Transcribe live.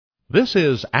This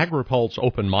is AgriPulse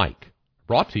Open Mic,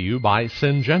 brought to you by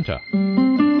Syngenta.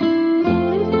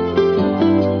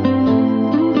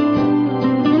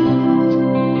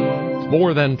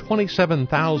 More than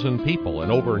 27,000 people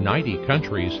in over 90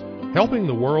 countries helping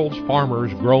the world's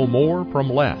farmers grow more from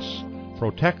less,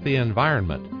 protect the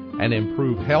environment, and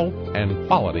improve health and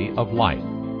quality of life.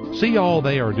 See all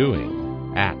they are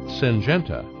doing at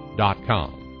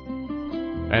Syngenta.com.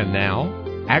 And now,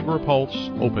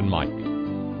 AgriPulse Open Mic.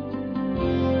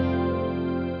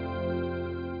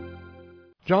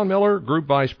 John Miller, Group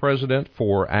Vice President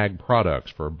for Ag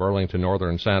Products for Burlington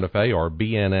Northern Santa Fe, or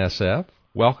BNSF.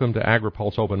 Welcome to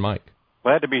AgriPulse Open Mic.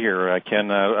 Glad to be here,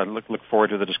 Ken. I look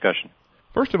forward to the discussion.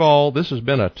 First of all, this has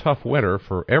been a tough winter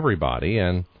for everybody,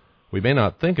 and we may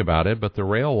not think about it, but the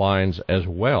rail lines as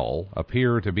well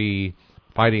appear to be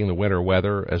fighting the winter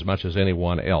weather as much as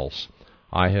anyone else.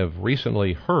 I have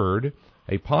recently heard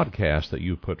a podcast that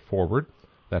you put forward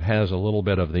that has a little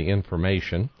bit of the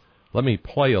information. Let me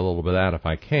play a little bit of that if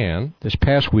I can. This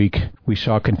past week, we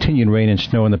saw continued rain and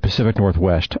snow in the Pacific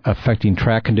Northwest, affecting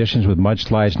track conditions with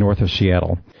mudslides north of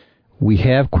Seattle. We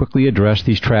have quickly addressed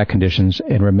these track conditions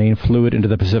and remain fluid into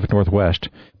the Pacific Northwest,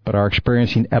 but are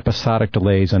experiencing episodic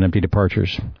delays on empty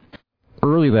departures.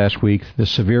 Early last week, the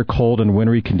severe cold and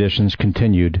wintry conditions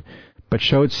continued, but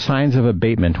showed signs of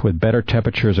abatement with better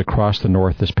temperatures across the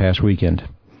north this past weekend.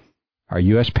 Our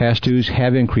U.S. past dues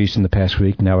have increased in the past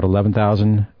week, now at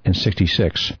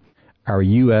 11,066. Our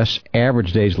U.S.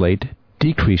 average days late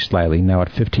decreased slightly, now at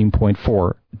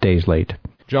 15.4 days late.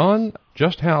 John,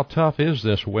 just how tough is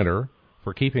this winter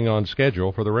for keeping on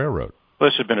schedule for the railroad? Well,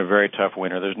 this has been a very tough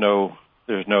winter. There's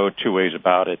no two ways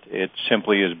about it. It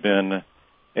simply has been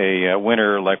a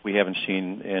winter like we haven't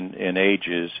seen in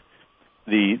ages.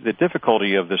 The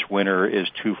difficulty of this winter is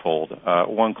twofold.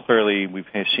 One, clearly, we've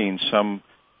seen some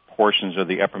portions of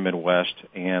the upper Midwest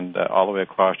and all the way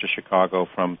across to Chicago,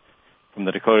 from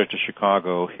the Dakotas to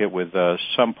Chicago, hit with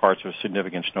some parts of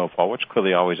significant snowfall, which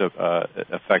clearly always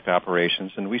affect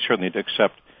operations, and we certainly need to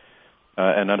accept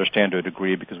and understand to a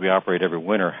degree because we operate every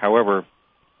winter. However,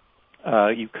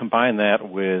 you combine that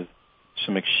with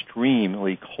some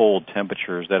extremely cold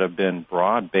temperatures that have been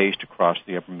broad-based across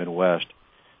the upper Midwest,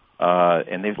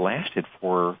 and they've lasted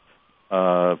for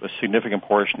a significant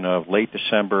portion of late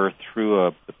December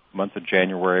through the month of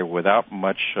January without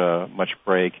much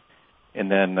break.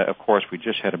 And then, of course, we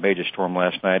just had a major storm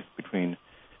last night between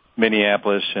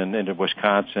Minneapolis and into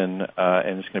Wisconsin,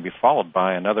 and it's going to be followed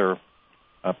by another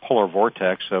polar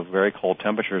vortex of very cold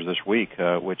temperatures this week,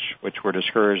 which we're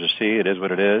discouraged to see. It is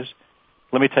what it is.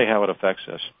 Let me tell you how it affects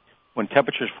us. When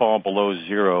temperatures fall below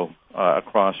zero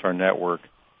across our network,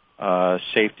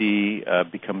 safety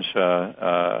becomes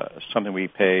something we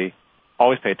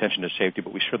always pay attention to safety,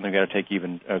 but we certainly got to take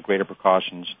even greater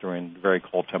precautions during very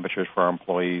cold temperatures for our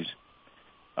employees.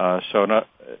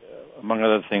 Among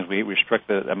other things, we restrict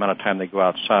the amount of time they go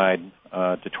outside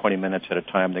to 20 minutes at a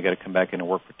time. They got to come back into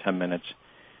work for 10 minutes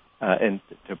and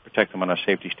to protect them on a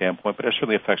safety standpoint, but it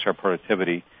certainly affects our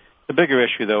productivity. The bigger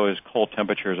issue, though, is cold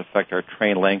temperatures affect our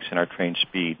train lengths and our train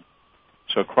speed.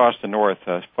 So across the north,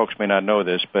 folks may not know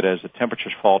this, but as the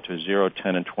temperatures fall to 0,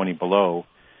 10, and 20 below,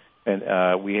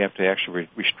 and we have to actually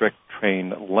restrict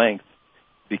train length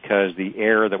because the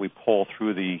air that we pull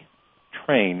through the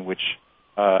train, which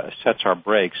sets our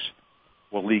brakes,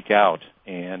 will leak out,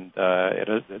 and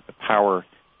the power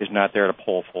is not there to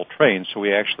pull full trains. So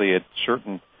we actually,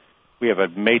 we have a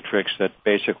matrix that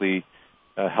basically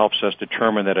helps us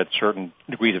determine that at certain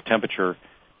degrees of temperature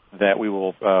that we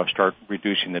will start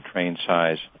reducing the train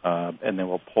size, and then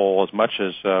we'll pull as much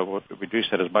as, we'll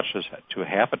reduce it as much as to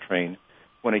half a train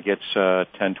when it gets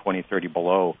 10, 20, 30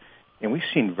 below. And we've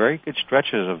seen very good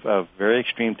stretches of very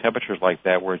extreme temperatures like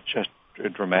that where it just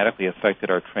dramatically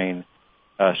affected our train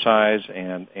size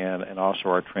and also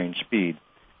our train speed.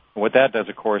 And what that does,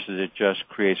 of course, is it just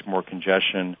creates more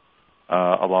congestion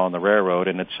along the railroad,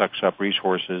 and it sucks up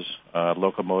resources.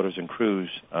 Locomotives and crews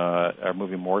are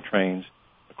moving more trains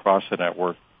across the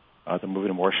network. They're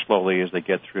moving more slowly as they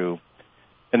get through.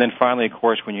 And then finally, of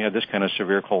course, when you have this kind of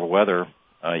severe cold weather,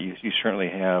 you certainly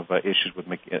have issues with,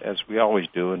 as we always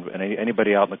do, and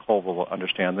anybody out in the cold will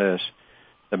understand this,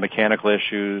 the mechanical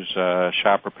issues,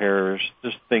 shop repairs,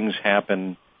 just things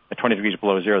happen at 20 degrees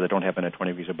below zero that don't happen at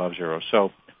 20 degrees above zero.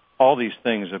 So all these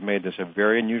things have made this a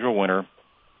very unusual winter.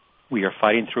 We are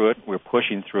fighting through it. We're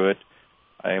pushing through it.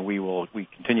 And we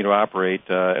continue to operate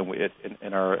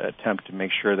in our attempt to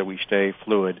make sure that we stay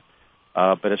fluid,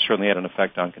 but it's certainly had an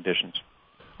effect on conditions.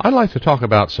 I'd like to talk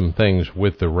about some things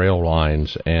with the rail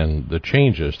lines and the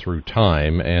changes through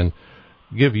time and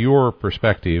give your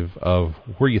perspective of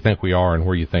where you think we are and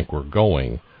where you think we're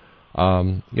going.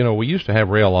 We used to have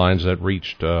rail lines that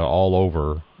reached all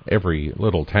over every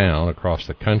little town across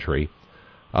the country.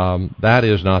 That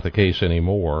is not the case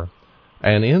anymore.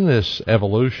 And in this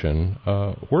evolution,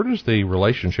 where does the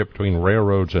relationship between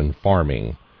railroads and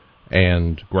farming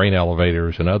and grain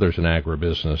elevators and others in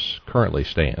agribusiness currently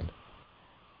stand?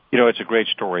 It's a great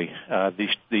story. At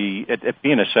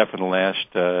BNSF in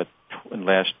the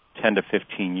last 10 to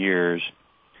 15 years,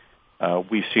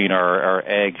 we've seen our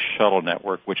ag shuttle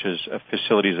network, which is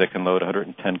facilities that can load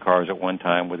 110 cars at one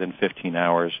time within 15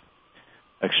 hours,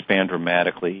 expand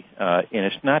dramatically. And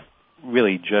it's not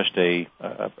really just a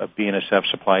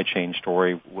BNSF supply chain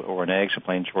story or an ag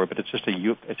supply chain story, but it's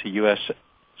a U.S.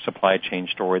 supply chain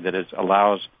story that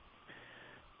allows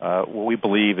what we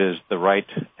believe is the right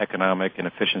economic and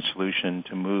efficient solution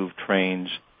to move trains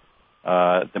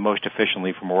the most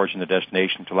efficiently from origin to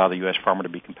destination to allow the U.S. farmer to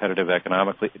be competitive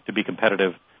economically, to be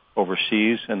competitive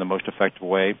overseas in the most effective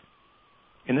way.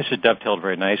 And this is dovetailed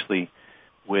very nicely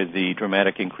with the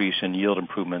dramatic increase in yield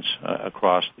improvements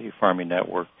across the farming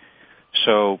network.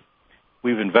 So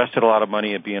we've invested a lot of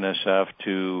money at BNSF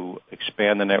to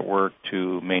expand the network,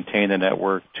 to maintain the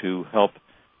network, to help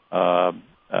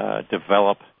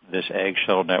develop this ag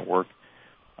shuttle network.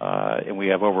 And we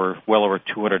have well over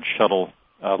 200 shuttle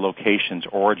locations,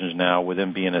 origins now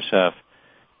within BNSF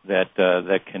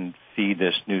that can feed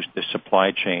this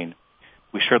supply chain.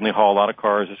 We certainly haul a lot of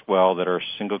cars as well that are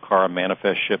single car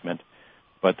manifest shipment,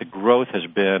 but the growth has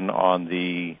been on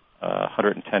the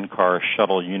 110 car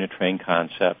shuttle unit train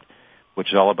concept, which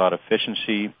is all about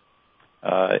efficiency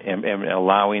and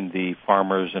allowing the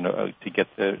farmers to get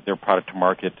their product to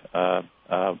market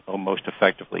most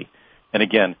effectively. And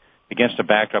again, against a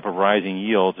backdrop of rising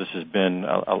yields, this has been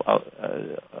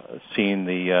seeing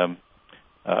the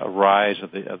rise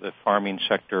of the farming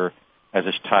sector as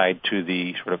it's tied to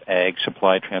the sort of ag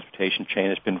supply transportation chain.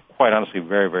 It's been quite honestly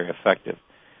very, very effective.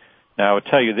 Now, I would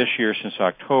tell you this year, since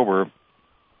October,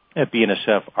 at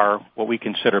BNSF, what we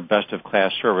consider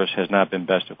best-of-class service has not been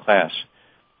best of class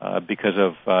because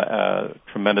of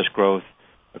tremendous growth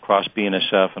across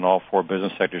BNSF and all four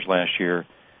business sectors last year,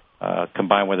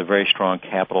 combined with a very strong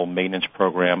capital maintenance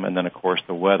program, and then, of course,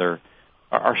 the weather.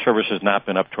 Our service has not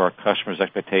been up to our customers'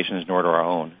 expectations, nor to our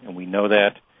own. And we know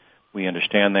that, we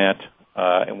understand that,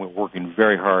 and we're working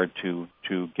very hard to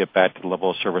get back to the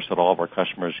level of service that all of our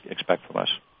customers expect from us.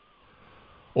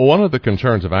 Well, one of the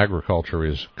concerns of agriculture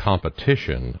is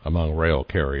competition among rail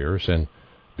carriers, and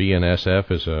BNSF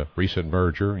is a recent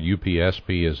merger,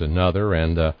 UPSP is another,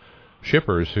 and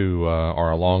shippers who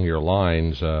are along your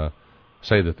lines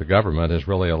say that the government has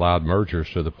really allowed mergers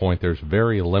to the point there's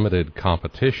very limited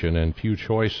competition and few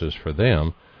choices for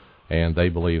them, and they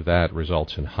believe that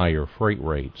results in higher freight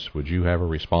rates. Would you have a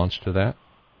response to that?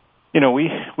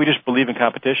 We just believe in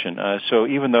competition. So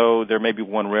even though there may be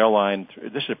one rail line,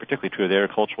 this is particularly true of the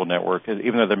agricultural network,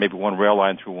 even though there may be one rail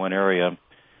line through one area,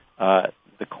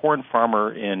 the corn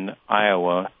farmer in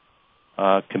Iowa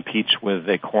competes with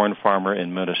a corn farmer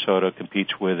in Minnesota,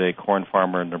 competes with a corn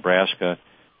farmer in Nebraska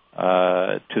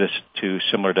to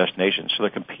similar destinations. So they're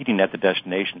competing at the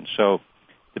destination. So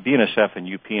the BNSF and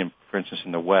UP, for instance,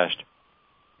 in the West,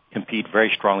 compete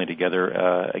very strongly together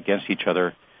against each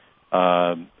other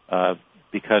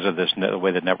because of the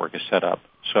way the network is set up.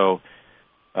 So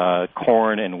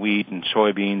corn and wheat and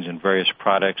soybeans and various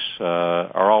products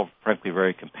are all, frankly,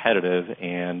 very competitive.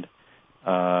 And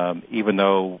even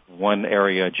though one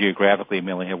area geographically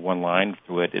may only have one line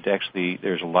through it,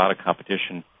 there's a lot of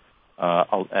competition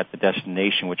at the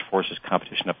destination, which forces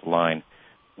competition up the line.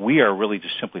 We are really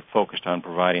just simply focused on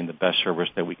providing the best service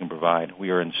that we can provide. We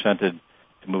are incented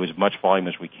to move as much volume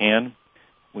as we can.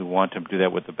 We want to do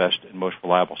that with the best and most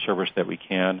reliable service that we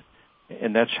can,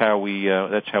 and that's how we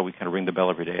kind of ring the bell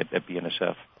every day at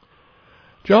BNSF.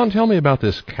 John, tell me about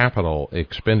this capital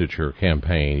expenditure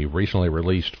campaign. You've recently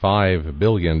released $5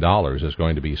 billion is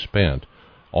going to be spent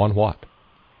on what?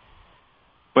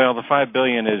 Well, the $5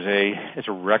 billion is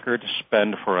a record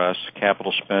spend for us,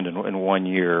 capital spend in 1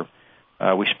 year.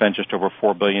 We spent just over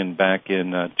 $4 billion back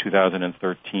in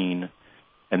 2013,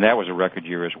 and that was a record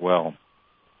year as well.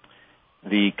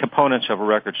 The components of our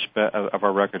record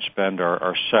spend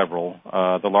are several.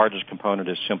 The largest component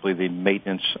is simply the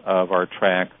maintenance of our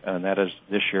track, and that is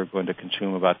this year going to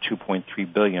consume about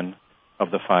 $2.3 billion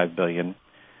of the $5 billion.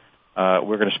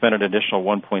 We're going to spend an additional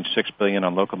 $1.6 billion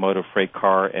on locomotive, freight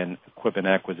car, and equipment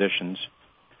acquisitions.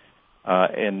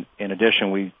 In addition,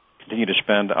 we continue to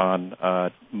spend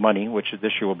on money, which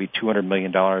this year will be $200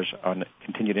 million on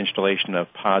continued installation of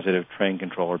positive train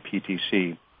control, or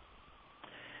PTC.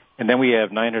 And then we have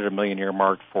 $900 million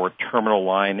earmarked for terminal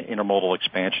line intermodal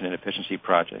expansion and efficiency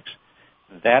projects.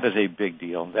 that is a big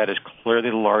deal. That is clearly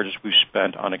the largest we've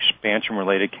spent on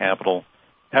expansion-related capital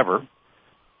ever,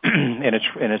 and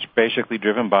it's basically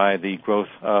driven by the growth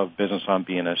of business on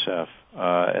BNSF,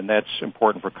 and that's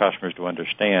important for customers to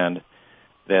understand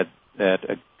that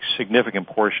a significant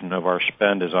portion of our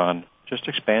spend is on just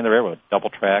expand the railroad, double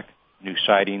track, new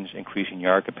sidings, increasing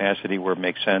yard capacity where it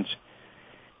makes sense.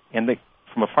 And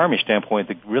from a farming standpoint,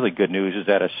 the really good news is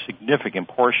that a significant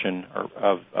portion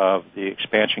of the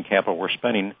expansion capital we're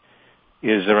spending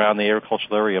is around the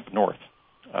agricultural area up north.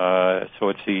 So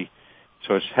it's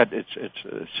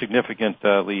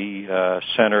significantly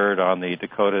centered on the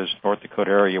Dakotas, North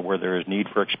Dakota area where there is need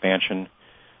for expansion,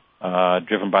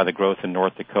 driven by the growth in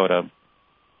North Dakota,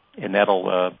 and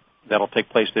that'll take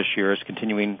place this year. It's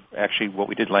continuing actually what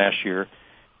we did last year,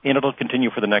 and it'll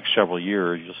continue for the next several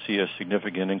years. You'll see a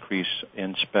significant increase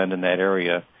in spend in that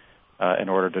area in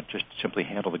order to just simply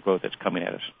handle the growth that's coming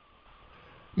at us.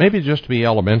 Maybe just to be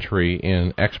elementary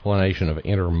in explanation of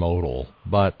intermodal,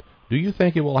 but do you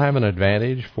think it will have an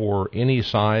advantage for any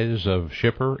size of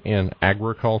shipper in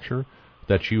agriculture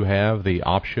that you have the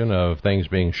option of things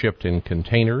being shipped in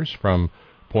containers from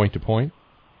point to point?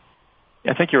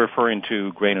 I think you're referring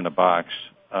to grain in a box.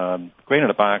 Grain in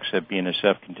a box at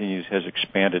BNSF has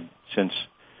expanded since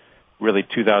really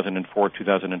 2004,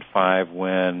 2005,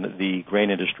 when the grain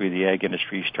industry, the ag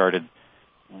industry, started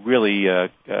really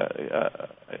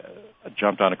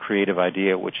jumped on a creative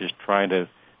idea, which is trying to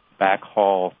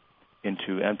backhaul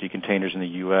into empty containers in the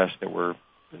U.S. that were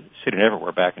sitting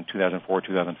everywhere back in 2004,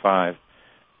 2005,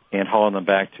 and hauling them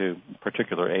back to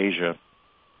particular Asia,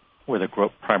 where the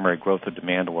primary growth of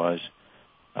demand was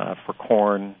for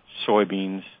corn,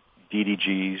 soybeans,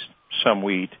 DDGs, some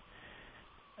wheat.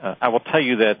 I will tell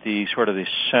you that the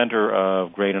center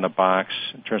of grain in a box,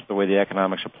 in terms of the way the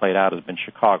economics have played out, has been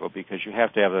Chicago, because you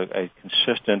have to have a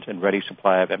consistent and ready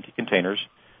supply of empty containers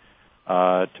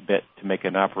to make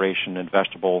an operation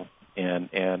investable and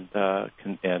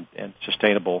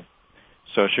sustainable.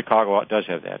 So Chicago does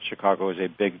have that. Chicago is a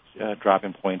big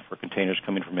drop-in point for containers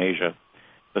coming from Asia.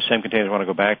 The same containers want to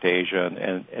go back to Asia,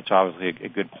 and it's obviously a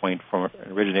good point from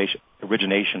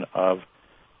origination of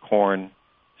corn,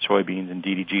 soybeans, and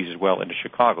DDGs as well into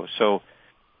Chicago. So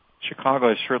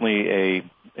Chicago is certainly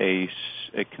a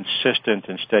consistent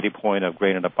and steady point of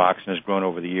grain in a box and has grown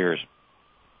over the years.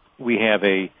 We have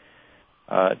a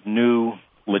new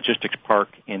logistics park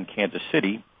in Kansas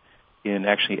City, in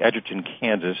actually Edgerton,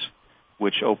 Kansas,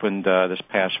 which opened this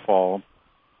past fall.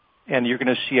 And you're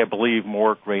going to see, I believe,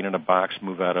 more grain in a box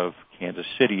move out of Kansas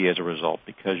City as a result,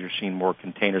 because you're seeing more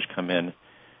containers come in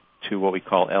to what we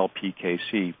call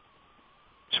LPKC.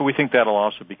 So we think that'll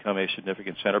also become a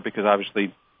significant center, because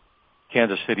obviously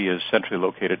Kansas City is centrally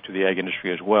located to the ag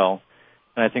industry as well,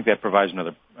 and I think that provides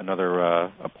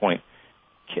another point.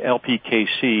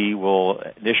 LPKC will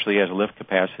initially has a lift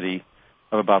capacity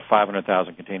of about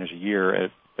 500,000 containers a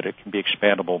year, but it can be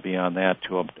expandable beyond that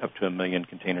to up to 1 million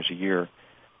containers a year,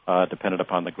 dependent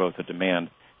upon the growth of demand.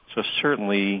 So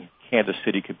certainly Kansas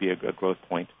City could be a growth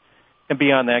point. And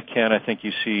beyond that, Ken, I think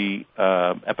you see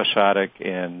episodic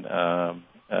and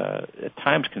at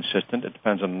times consistent. It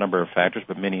depends on a number of factors,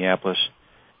 but Minneapolis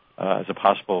is a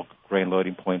possible grain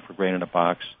loading point for grain in a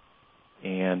box,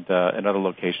 and other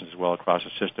locations as well across the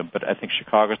system. But I think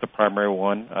Chicago is the primary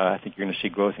one. I think you're going to see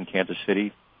growth in Kansas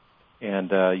City,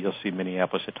 and you'll see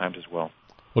Minneapolis at times as well.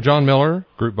 Well, John Miller,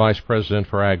 Group Vice President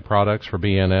for Ag Products for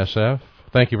BNSF,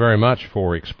 thank you very much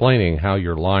for explaining how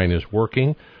your line is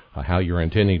working, how you're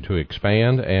intending to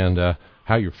expand, and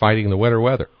how you're fighting the winter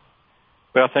weather.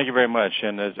 Well, thank you very much,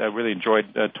 and I really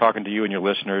enjoyed talking to you and your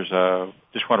listeners.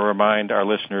 Just want to remind our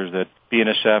listeners that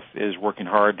BNSF is working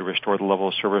hard to restore the level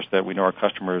of service that we know our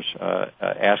customers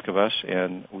ask of us,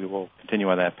 and we will continue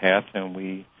on that path, and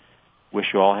we wish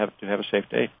you all to have a safe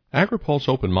day. AgriPulse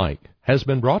Open Mic has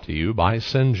been brought to you by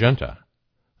Syngenta.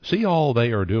 See all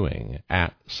they are doing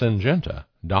at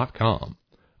Syngenta.com.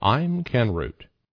 I'm Ken Root.